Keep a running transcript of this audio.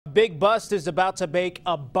Big bust is about to make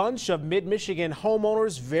a bunch of mid-Michigan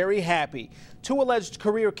homeowners very happy. Two alleged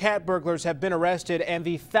career cat burglars have been arrested, and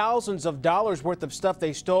the thousands of dollars worth of stuff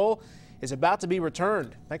they stole is about to be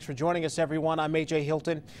returned. Thanks for joining us, everyone. I'm AJ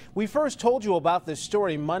Hilton. We first told you about this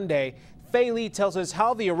story Monday. Faye Lee tells us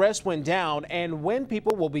how the arrest went down and when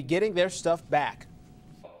people will be getting their stuff back.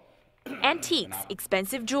 Antiques,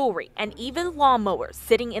 expensive jewelry, and even lawnmowers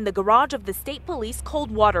sitting in the garage of the State Police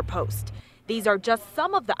Coldwater Post. These are just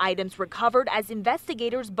some of the items recovered as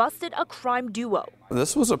investigators busted a crime duo.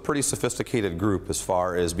 This was a pretty sophisticated group as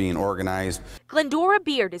far as being organized. Glendora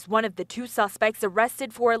Beard is one of the two suspects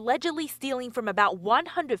arrested for allegedly stealing from about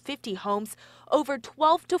 150 homes over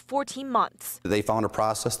 12 to 14 months. They found a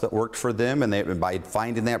process that worked for them, and by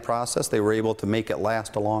finding that process, they were able to make it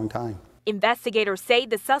last a long time. Investigators say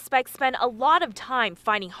the suspects spent a lot of time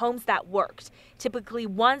finding homes that worked, typically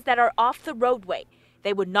ones that are off the roadway.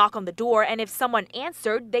 They would knock on the door, and if someone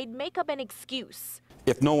answered, they'd make up an excuse.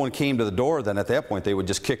 If no one came to the door, then at that point they would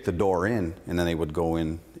just kick the door in, and then they would go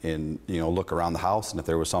in and look around the house, and if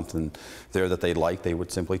there was something there that they liked, they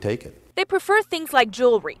would simply take it. They prefer things like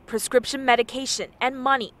jewelry, prescription medication, and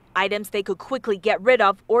money, items they could quickly get rid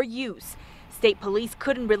of or use. State police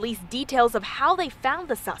couldn't release details of how they found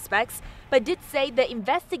the suspects, but did say the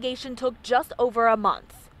investigation took just over a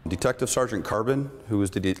month. Detective Sergeant Carbon, who is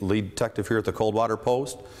the lead detective here at the Coldwater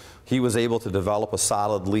Post, he was able to develop a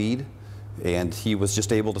solid lead, and he was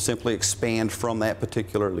just able to simply expand from that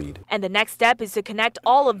particular lead. And the next step is to connect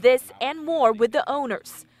all of this and more with the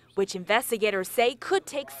owners, which investigators say could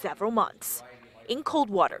take several months. In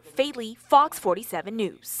Coldwater, Faye Lee, Fox 47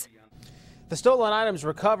 News. The stolen items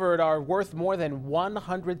recovered are worth more than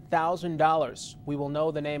 $100,000. We will know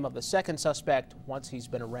the name of the second suspect once he's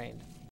been arraigned.